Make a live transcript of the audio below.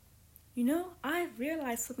I've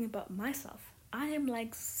realized something about myself. I am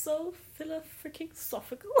like so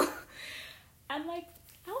philosophical. And like,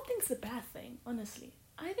 I don't think it's a bad thing, honestly.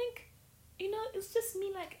 I think, it's just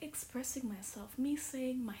me like expressing myself, me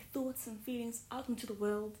saying my thoughts and feelings out into the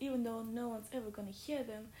world, even though no one's ever gonna hear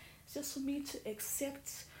them. It's just for me to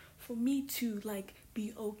accept, for me to like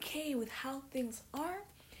be okay with how things are.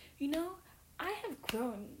 You know, I have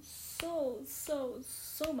grown so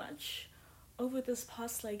much over this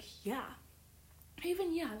past like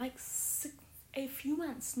even like a few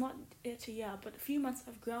months, not it a year, but a few months.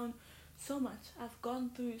 I've grown so much. I've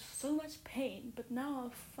gone through so much pain, but now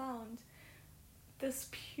I've found this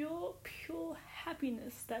pure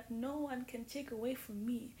happiness that no one can take away from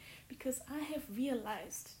me, because I have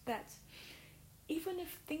realized that even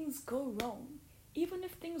if things go wrong, even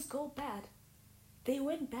if things go bad, they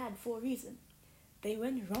went bad for a reason. They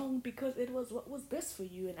went wrong because it was what was best for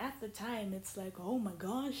you. And at the time, it's like, oh my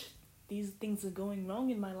gosh, these things are going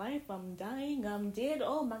wrong in my life. I'm dying. I'm dead.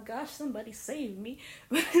 Oh my gosh, somebody save me.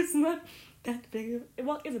 But it's not that big.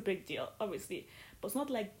 Well, it's a big deal, obviously. But it's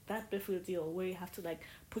not like that big of a deal where you have to like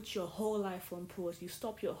put your whole life on pause. You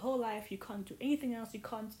stop your whole life. You can't do anything else. You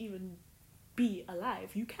can't even be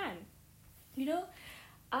alive. You can. You know,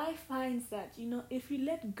 I find that, if you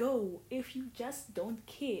let go, if you just don't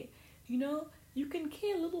care, you can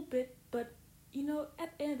care a little bit, but,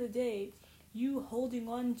 at the end of the day, you holding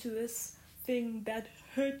on to this thing that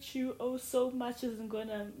hurt you oh so much isn't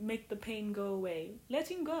gonna make the pain go away.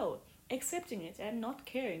 Letting go, accepting it, and not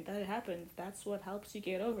caring that it happened, that's what helps you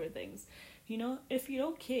get over things. If you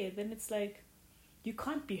don't care, then it's like, you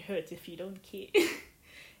can't be hurt if you don't care.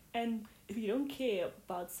 And if you don't care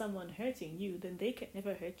about someone hurting you, then they can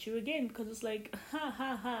never hurt you again, because it's like, ha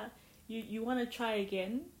ha ha, you want to try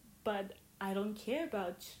again, but I don't care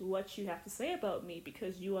about what you have to say about me,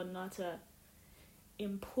 because you are not a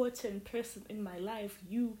important person in my life.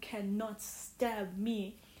 You cannot stab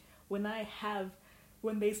me when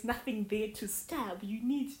when there's nothing there to stab.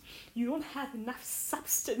 You don't have enough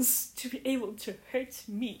substance to be able to hurt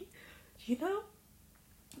me. You know?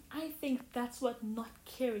 I think that's what not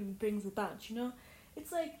caring brings about,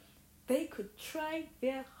 It's like they could try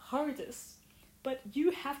their hardest, but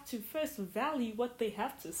you have to first value what they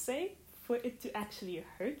have to say for it to actually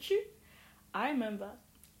hurt you. I remember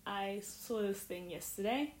I saw this thing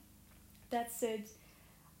yesterday that said,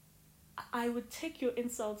 I would take your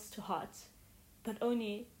insults to heart, but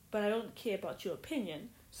I don't care about your opinion.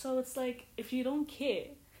 So it's like, if you don't care,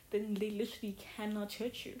 then they literally cannot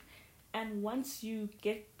hurt you. And once you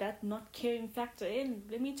get that not caring factor in,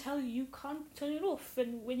 let me tell you, you can't turn it off.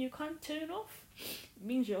 And when you can't turn it off, it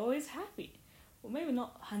means you're always happy. Well, maybe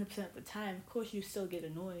not 100% of the time. Of course, you still get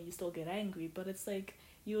annoyed, you still get angry, but it's like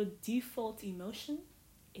your default emotion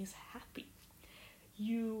is happy.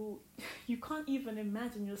 You can't even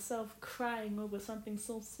imagine yourself crying over something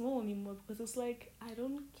so small anymore, because it's like, I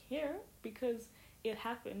don't care, because it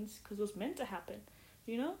happened, because it was meant to happen,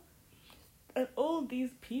 And all these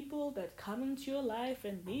people that come into your life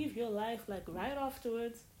and leave your life like right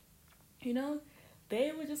afterwards,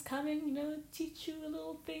 they were just coming, teach you a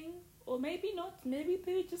little thing. Or maybe not. Maybe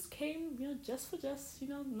they just came, just for just,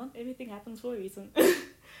 not everything happens for a reason.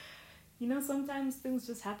 Sometimes things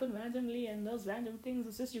just happen randomly, and those random things,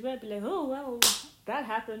 it's just, you gotta be like, oh, well, that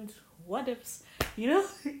happened. What ifs?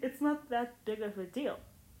 It's not that big of a deal.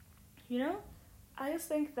 I just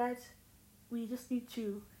think that we just need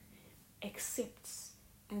to accept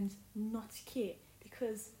and not care,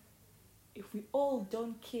 because if we all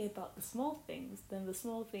don't care about the small things, then the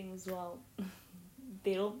small things, well,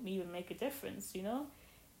 they don't even make a difference,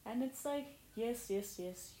 And it's like, yes,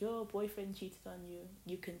 your boyfriend cheated on you,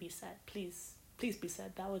 you can be sad, please be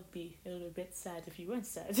sad. That would be a little bit sad if you weren't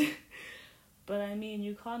sad. But I mean,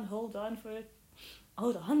 you can't hold on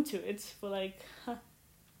to it for like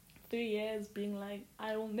 3 years, being like,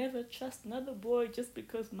 I will never trust another boy just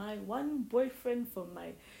because my one boyfriend from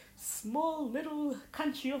my small little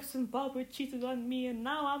country of Zimbabwe cheated on me, and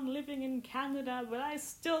now I'm living in Canada, but I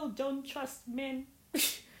still don't trust men.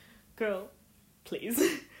 Girl, please.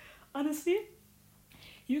 Honestly,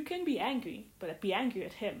 you can be angry, but be angry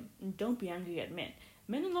at him, and don't be angry at men.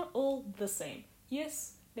 Men are not all the same.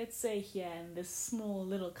 Yes, let's say here in this small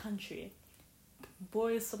little country,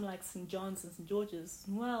 boys from like St. John's and St. George's,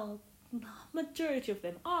 well, majority of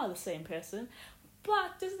them are the same person,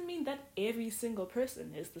 but doesn't mean that every single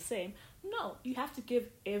person is the same. No, you have to give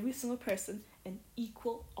every single person an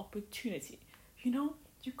equal opportunity. You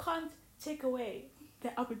can't take away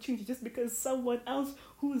that opportunity just because someone else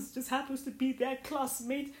who just happens to be their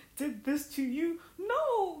classmate did this to you.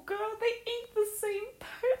 No, girl, they ain't the same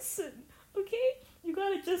person, okay? You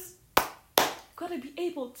gotta just got to be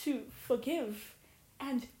able to forgive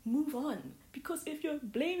and move on. Because if you're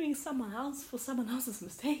blaming someone else for someone else's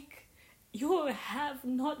mistake, you have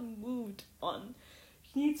not moved on.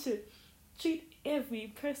 You need to treat every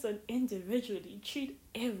person individually. Treat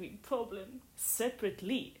every problem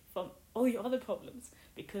separately from all your other problems.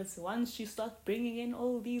 Because once you start bringing in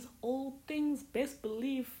all these old things, best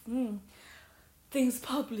believe things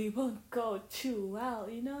probably won't go too well.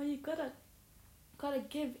 You gotta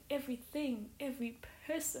give everything, every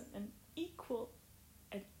person an equal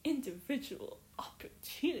and individual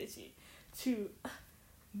opportunity to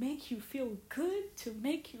make you feel good, to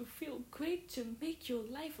make you feel great, to make your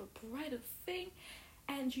life a brighter thing.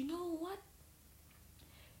 And you know what?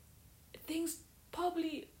 Things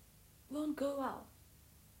probably won't go well,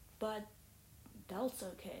 but that's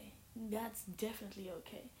okay. That's definitely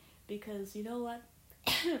okay. Because you know what?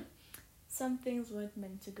 Some things weren't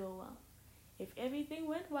meant to go well. If everything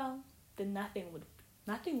went well, then nothing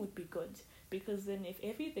would be good. Because then if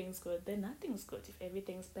everything's good, then nothing's good. If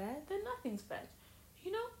everything's bad, then nothing's bad.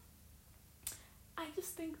 I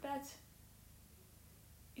just think that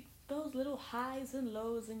those little highs and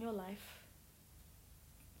lows in your life,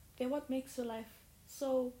 they're what makes your life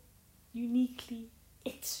so uniquely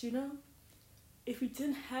it. If you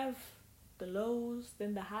didn't have the lows,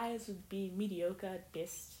 then the highs would be mediocre at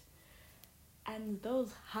best. And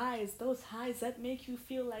those highs that make you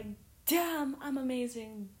feel like, damn, I'm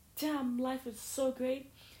amazing, damn, life is so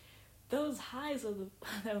great. Those highs are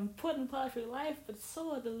the important part of your life, but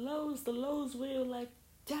so are the lows where you're like,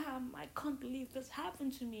 damn, I can't believe this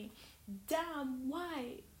happened to me. Damn,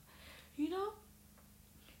 why?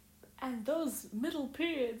 And those middle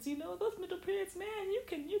periods, man, you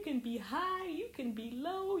can be high, you can be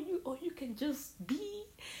low, or you can just be.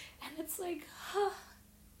 And it's like,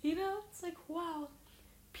 it's like, wow,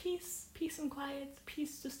 peace and quiet,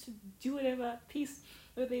 peace just to do whatever, peace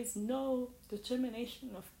where there's no determination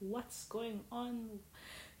of what's going on.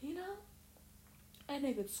 I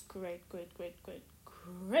think it's great.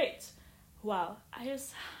 Wow,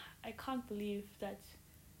 I can't believe that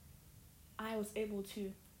I was able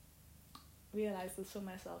to realize this for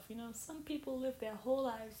myself. Some people live their whole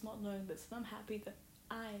lives not knowing this, and I'm happy that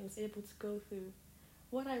I was able to go through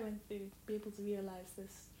what I went through, be able to realize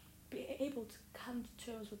this, be able to come to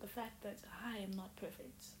terms with the fact that I am not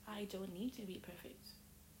perfect. I don't need to be perfect.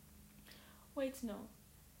 Wait, no.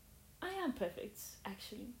 I am perfect,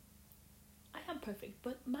 actually. I am perfect,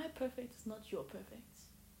 but my perfect is not your perfect.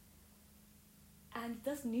 And it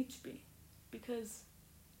doesn't need to be, because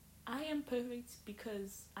I am perfect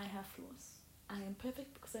because I have flaws. I am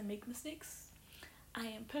perfect because I make mistakes. I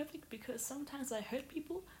am perfect because sometimes I hurt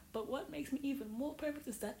people, but what makes me even more perfect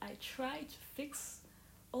is that I try to fix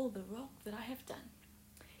all the wrong that I have done.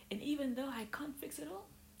 And even though I can't fix it all,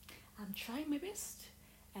 I'm trying my best,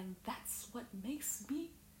 and that's what makes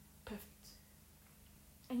me perfect.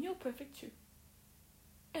 And you're perfect too.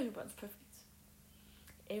 Everyone's perfect.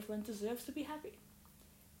 Everyone deserves to be happy.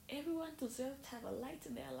 Everyone deserves to have a light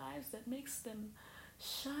in their lives that makes them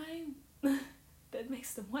shine, that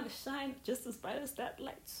makes them want to shine just as bright as that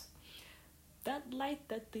light. That light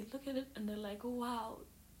that they look at it and they're like, wow,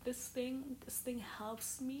 this thing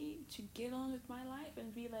helps me to get on with my life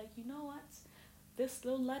and be like, you know what? This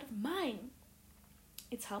little light of mine,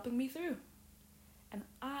 it's helping me through. And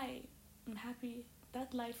I am happy.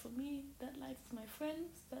 That light for me, that light is my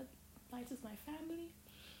friends, that light is my family.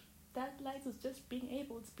 That light is just being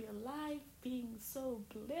able to be alive, being so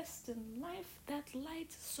blessed in life. That light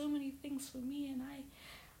is so many things for me, and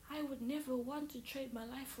I would never want to trade my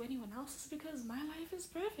life for anyone else's because my life is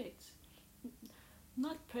perfect.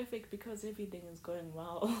 Not perfect because everything is going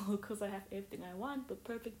well, because I have everything I want, but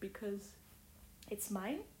perfect because it's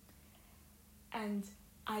mine, and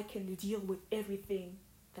I can deal with everything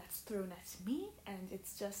that's thrown at me, and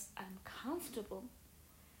it's just, I'm comfortable,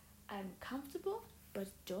 but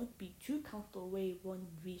don't be too comfortable where you won't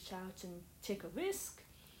reach out and take a risk,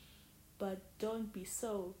 but don't be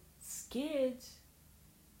so scared.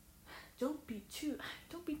 Don't be too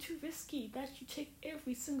risky that you take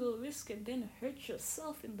every single risk and then hurt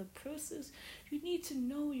yourself in the process. You need to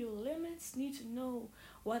know your limits, need to know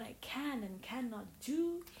what I can and cannot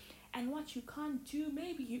do, and what you can't do.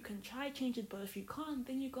 Maybe you can try change it, but if you can't,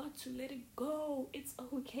 then you got to let it go. It's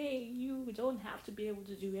okay. You don't have to be able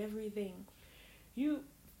to do everything. You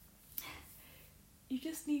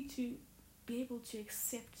just need to be able to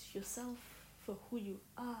accept yourself for who you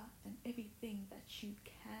are and everything that you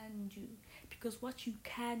can do, because what you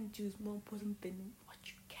can do is more important than what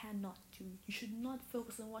you cannot do. You should not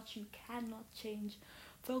focus on what you cannot change.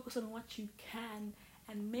 Focus on what you can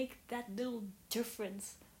and make that little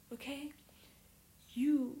difference, okay?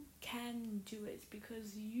 you can do it,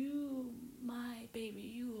 because you, my baby,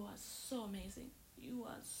 you are so amazing. You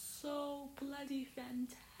are so bloody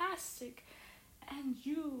fantastic. And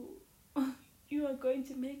you are going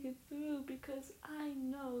to make it through, because I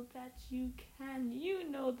know that you can. You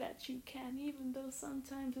know that you can, even though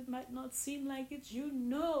sometimes it might not seem like it. You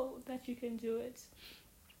know that you can do it.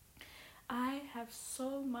 I have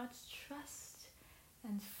so much trust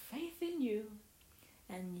and faith in you,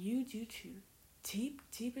 and you do too. Deep,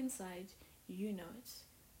 deep inside, you know it.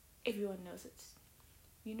 Everyone knows it,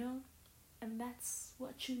 you know? And that's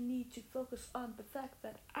what you need to focus on, the fact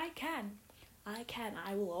that I can.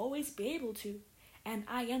 I will always be able to. And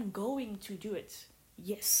I am going to do it.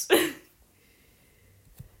 Yes.